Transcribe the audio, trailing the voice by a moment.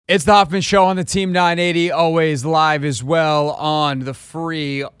It's the Hoffman Show on the Team 980, always live as well on the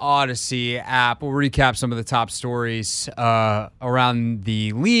free Odyssey app. We'll recap some of the top stories around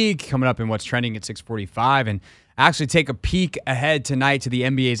the league coming up in what's trending at 6:45 and actually take a peek ahead tonight to the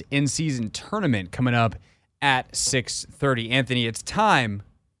NBA's in-season tournament coming up at 6:30. Anthony, it's time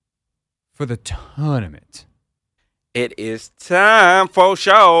for the tournament. It is time for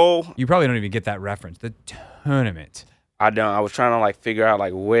show. You probably don't even get that reference. The tournament. I don't. I was trying to figure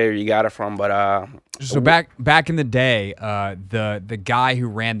out where you got it from, but so back in the day, the guy who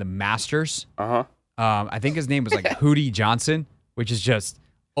ran the Masters, I think his name was Hootie Johnson, which is just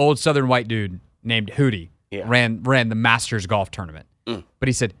old Southern white dude named Hootie. Yeah. Ran the Masters golf tournament, but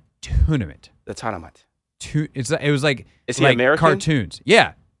he said tournament. The tournament. It was like is he American? Cartoons.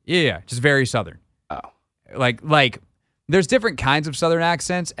 Yeah, just very Southern. Oh, like. There's different kinds of Southern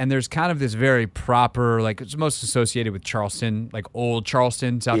accents, and there's kind of this very proper, it's most associated with Charleston, old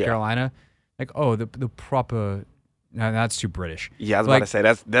Charleston, South Carolina. The proper. No, that's too British. Yeah, I was about to say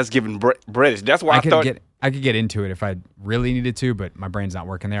that's giving British. That's why I thought I could get into it if I really needed to, but my brain's not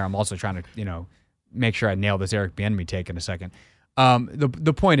working there. I'm also trying to make sure I nail this Eric Bieniemy take in a second.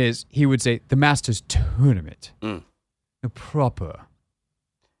 The point is, he would say the Masters tournament, the proper.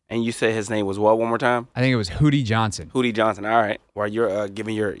 And you said his name was what one more time? I think it was Hootie Johnson. Hootie Johnson. All right. While you're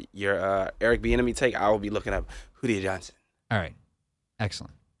giving your Eric Bieniemy take, I will be looking up Hootie Johnson. All right.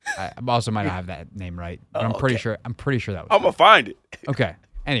 Excellent. I also might not have that name right, but I'm pretty sure that was. I'm gonna find it. Okay.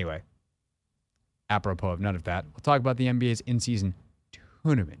 Anyway, apropos of none of that, we'll talk about the NBA's in-season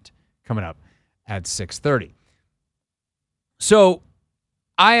tournament coming up at 6:30. So,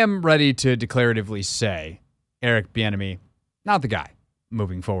 I am ready to declaratively say Eric Bieniemy, not the guy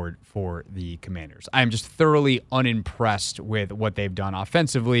moving forward for the Commanders. I am just thoroughly unimpressed with what they've done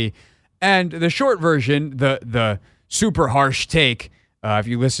offensively. And the short version, the super harsh take, if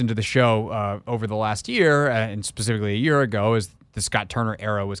you listen to the show over the last year, and specifically a year ago, as the Scott Turner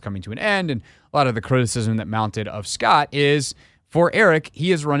era was coming to an end, and a lot of the criticism that mounted of Scott is, for Eric,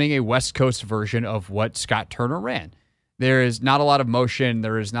 he is running a West Coast version of what Scott Turner ran. There is not a lot of motion.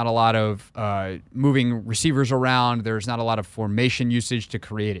 There is not a lot of moving receivers around. There's not a lot of formation usage to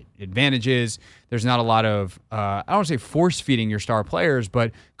create advantages. There's not a lot of, I don't want to say force-feeding your star players,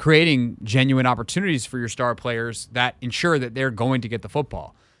 but creating genuine opportunities for your star players that ensure that they're going to get the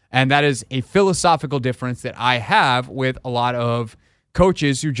football. And that is a philosophical difference that I have with a lot of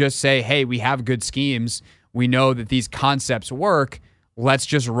coaches who just say, hey, we have good schemes. We know that these concepts work. Let's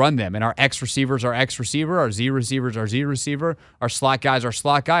just run them. And our X receivers are X receiver, our Z receivers are Z receiver, our slot guys are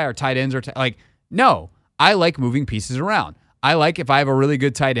slot guy, our tight ends are no. I like moving pieces around. I like, if I have a really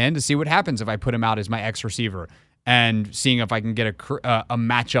good tight end, to see what happens if I put him out as my X receiver and seeing if I can get a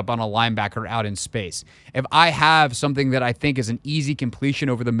matchup on a linebacker out in space. If I have something that I think is an easy completion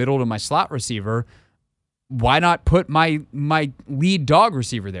over the middle to my slot receiver, why not put my lead dog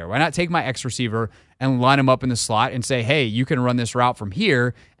receiver there? Why not take my X receiver and line him up in the slot and say, hey, you can run this route from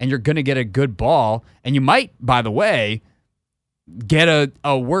here, and you're going to get a good ball. And you might, by the way, get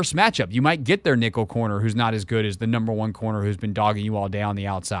a worse matchup. You might get their nickel corner who's not as good as the number one corner who's been dogging you all day on the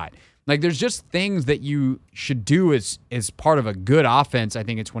outside. There's just things that you should do as part of a good offense, I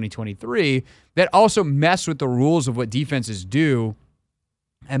think, in 2023 that also mess with the rules of what defenses do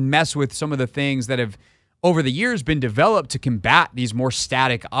and mess with some of the things that have over the years been developed to combat these more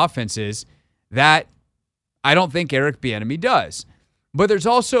static offenses that I don't think Eric Bieniemy does. But there's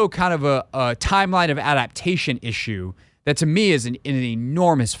also kind of a timeline of adaptation issue that to me is an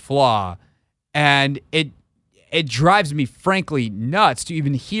enormous flaw. And it drives me frankly nuts to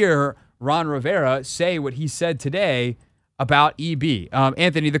even hear Ron Rivera say what he said today about EB.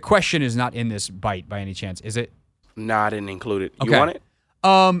 Anthony, the question is not in this bite by any chance, is it? No, I didn't include it. Okay. You want it?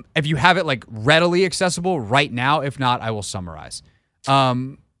 If you have it readily accessible right now, if not, I will summarize.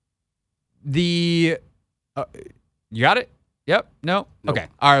 You got it? Yep. No. Nope. Okay.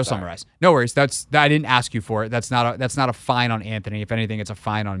 All right. I'll summarize. No worries. I didn't ask you for it. That's not a fine on Anthony. If anything, it's a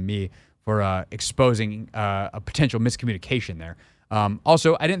fine on me for exposing a potential miscommunication there.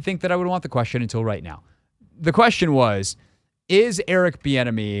 Also, I didn't think that I would want the question until right now. The question was, is Eric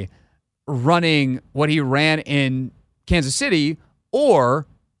Bieniemy running what he ran in Kansas City, or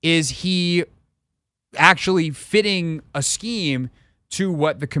is he actually fitting a scheme to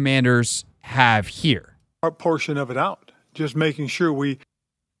what the Commanders have here? Our portion of it out, just making sure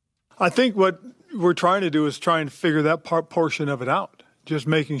I think what we're trying to do is try and figure that portion of it out. Just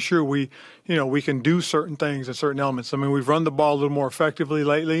making sure we can do certain things and certain elements. I mean, we've run the ball a little more effectively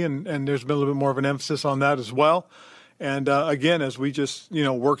lately, and there's been a little bit more of an emphasis on that as well. And again, as we just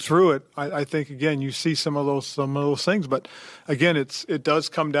work through it, I think again you see some of those things. But again, it does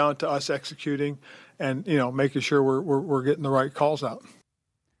come down to us executing and making sure we're getting the right calls out.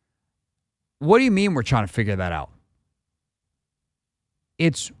 What do you mean we're trying to figure that out?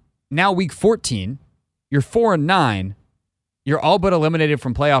 It's now week 14. You're 4-9. You're all but eliminated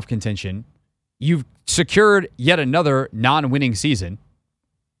from playoff contention. You've secured yet another non-winning season.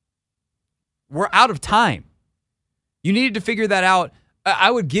 We're out of time. You needed to figure that out.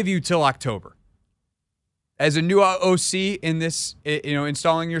 I would give you till October. As a new OC in this,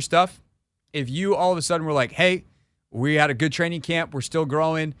 installing your stuff, if you all of a sudden were like, hey, we had a good training camp, we're still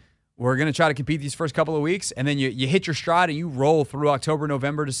growing, we're going to try to compete these first couple of weeks, and then you hit your stride and you roll through October,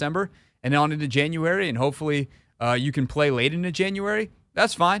 November, December, and on into January, and hopefully you can play late into January,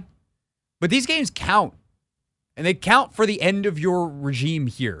 that's fine. But these games count, and they count for the end of your regime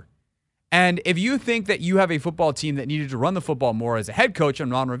here. And if you think that you have a football team that needed to run the football more as a head coach on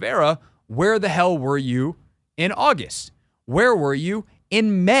Ron Rivera, where the hell were you in August? Where were you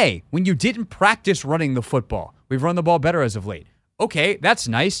in May when you didn't practice running the football? We've run the ball better as of late. Okay, that's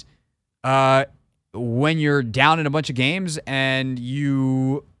nice. When you're down in a bunch of games and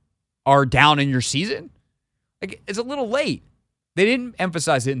you are down in your season, like, it's a little late. They didn't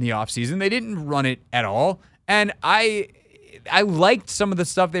emphasize it in the offseason. They didn't run it at all. And I liked some of the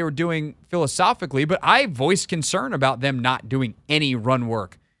stuff they were doing philosophically, but I voiced concern about them not doing any run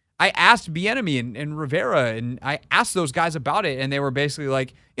work. I asked Bieniemy and Rivera, and I asked those guys about it, and they were basically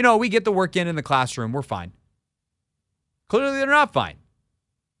like, we get the work in the classroom. We're fine. Clearly, they're not fine.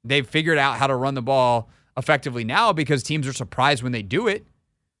 They've figured out how to run the ball effectively now because teams are surprised when they do it,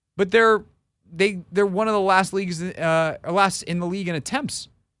 but they're one of the last in the league in attempts.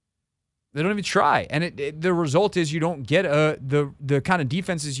 They don't even try. And the result is you don't get the kind of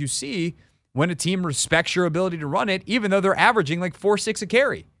defenses you see when a team respects your ability to run it, even though they're averaging like 4.6 a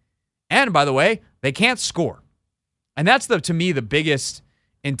carry. And by the way, they can't score. And that's, to me, the biggest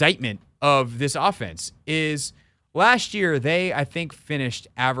indictment of this offense is last year they, I think, finished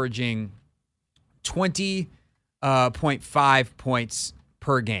averaging 20.5 points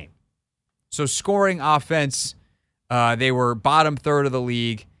per game. So scoring offense, they were bottom third of the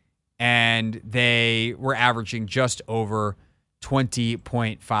league, and they were averaging just over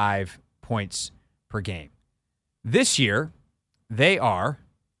 20.5 points per game. This year, they are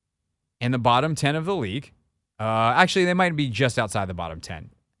in the bottom 10 of the league. Actually, they might be just outside the bottom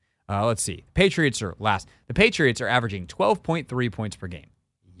 10. Let's see. Patriots are last. The Patriots are averaging 12.3 points per game.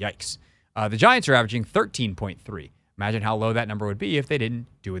 Yikes. The Giants are averaging 13.3. Imagine how low that number would be if they didn't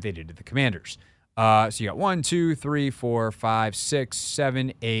do what they did to the Commanders. So you got 1, 2, 3, 4, 5, 6,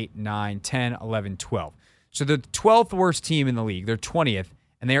 7, 8, 9, 10, 11, 12. So the 12th worst team in the league. They're 20th,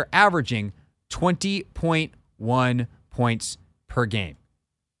 and they are averaging 20.1 points per game.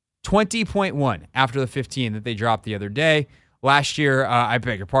 20.1 after the 15 that they dropped the other day. Last year, I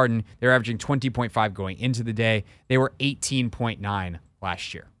beg your pardon, they were averaging 20.5 going into the day. They were 18.9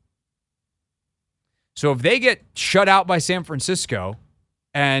 last year. So if they get shut out by San Francisco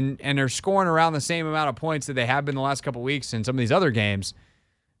and are scoring around the same amount of points that they have been the last couple weeks in some of these other games,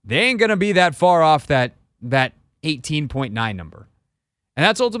 they ain't going to be that far off that 18.9 number. And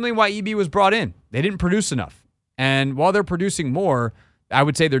that's ultimately why EB was brought in. They didn't produce enough. And while they're producing more, I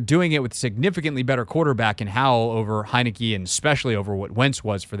would say they're doing it with significantly better quarterback in Howell over Heineke, and especially over what Wentz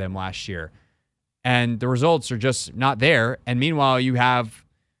was for them last year. And the results are just not there. And meanwhile, you have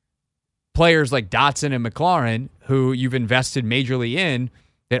players like Dotson and McLaurin, who you've invested majorly in,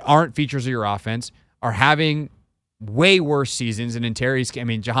 that aren't features of your offense, are having way worse seasons. And in Terry's case, I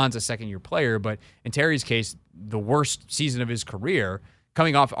mean, Jahan's a second-year player, but in Terry's case, the worst season of his career,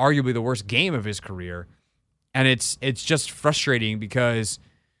 coming off arguably the worst game of his career. And it's just frustrating because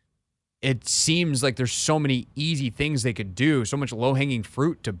it seems like there's so many easy things they could do, so much low-hanging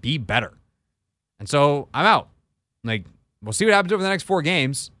fruit to be better. And so I'm out. Like, we'll see what happens over the next 4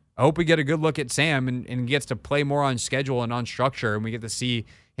 games. I hope we get a good look at Sam and gets to play more on schedule and on structure, and we get to see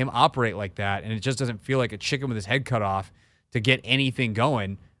him operate like that. And it just doesn't feel like a chicken with his head cut off to get anything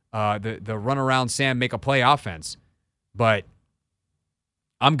going. The run around Sam, make a play offense. But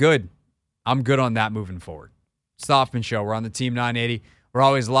I'm good. I'm good on that moving forward. It's the Hoffman Show. We're on the Team 980. We're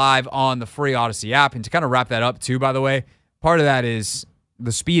always live on the free Odyssey app. And to kind of wrap that up too, by the way, part of that is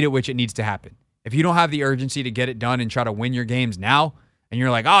the speed at which it needs to happen. If you don't have the urgency to get it done and try to win your games now, and you're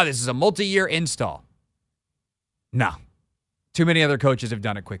like, oh, this is a multi-year install. No. Too many other coaches have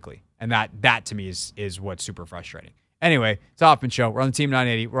done it quickly. And that to me is what's super frustrating. Anyway, it's the Hoffman Show. We're on the Team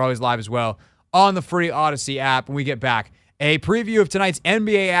 980. We're always live as well on the free Odyssey app. When we get back, a preview of tonight's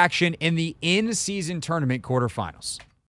NBA action in the in-season tournament quarterfinals.